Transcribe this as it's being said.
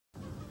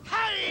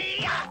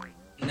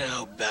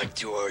Now back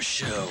to our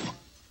show.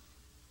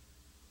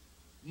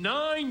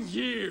 9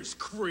 years,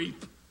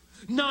 creep.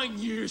 9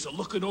 years of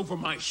looking over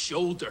my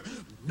shoulder.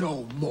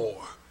 No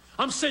more.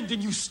 I'm sending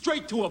you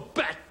straight to a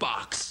bat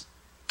box.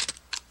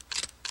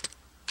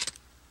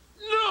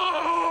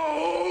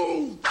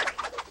 No!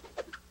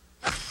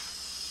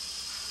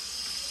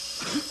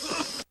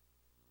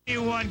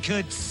 Anyone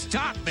could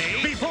stop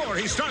me before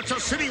he starts a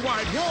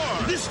citywide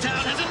war. This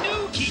town has a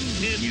new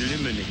kingpin.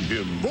 Eliminate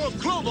him for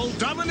global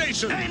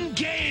domination. And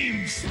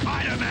games,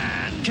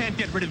 Spider-Man. Can't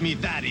get rid of me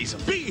that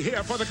easily. Be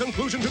here for the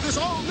conclusion to this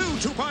all-new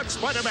two-part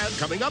Spider-Man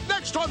coming up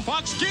next on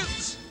Fox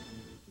Kids.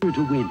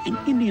 To win an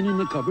Indian in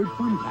the Cupboard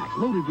fun pack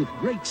loaded with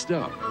great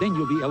stuff. Then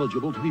you'll be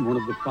eligible to be one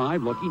of the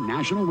 5 lucky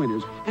national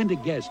winners and a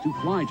guest to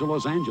fly to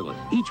Los Angeles,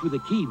 each with a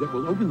key that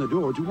will open the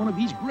door to one of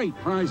these great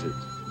prizes.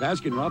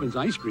 Baskin-Robbins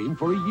ice cream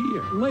for a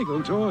year,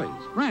 Lego toys,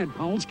 Brad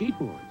Powell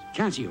skateboards,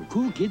 Casio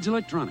Cool Kids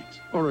electronics,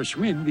 or a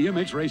Schwinn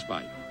BMX race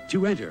bike.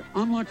 To enter,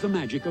 unlock the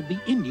magic of the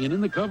Indian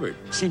in the Cupboard.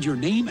 Send your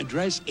name,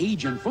 address,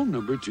 age, and phone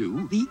number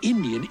to the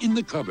Indian in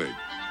the Cupboard.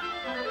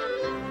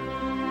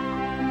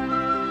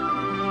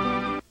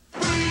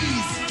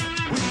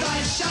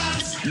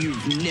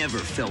 You've never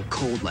felt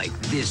cold like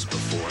this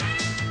before.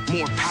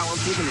 More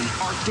powerful than an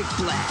Arctic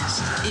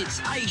blast. It's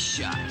Ice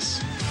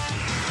Shots.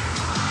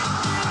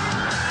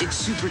 Its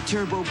super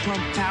turbo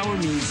pump power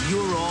means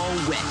you're all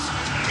wet.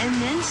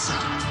 And then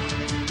some.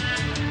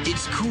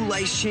 Its cool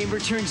ice chamber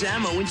turns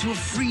ammo into a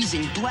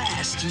freezing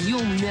blast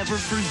you'll never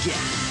forget.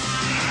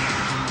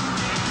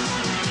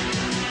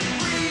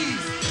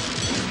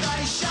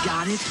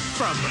 Got it?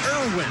 From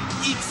Irwin.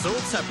 Each sold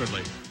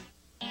separately.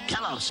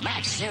 Kellogg's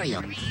Smacks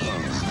cereal. Oh,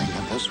 I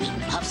love those sweet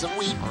puffs of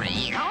wheat.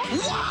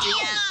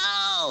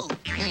 Whoa!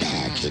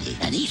 Bad kitty,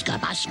 and he's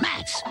got my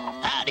Smacks.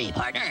 Howdy,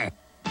 partner.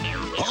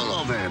 Pull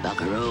over,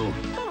 buckaroo.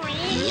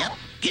 Yep,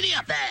 giddy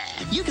up there.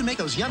 You can make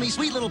those yummy,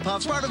 sweet little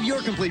puffs part of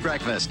your complete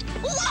breakfast.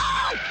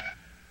 Whoa!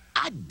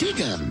 I dig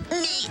them.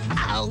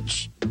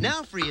 Ouch.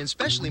 Now free in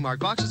specially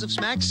marked boxes of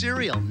Smacks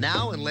cereal.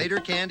 Now and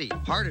later candy.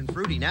 Hard and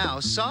fruity now,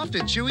 soft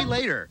and chewy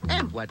later.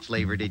 And what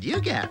flavor did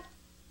you get?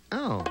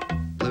 Oh,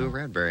 blue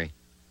raspberry.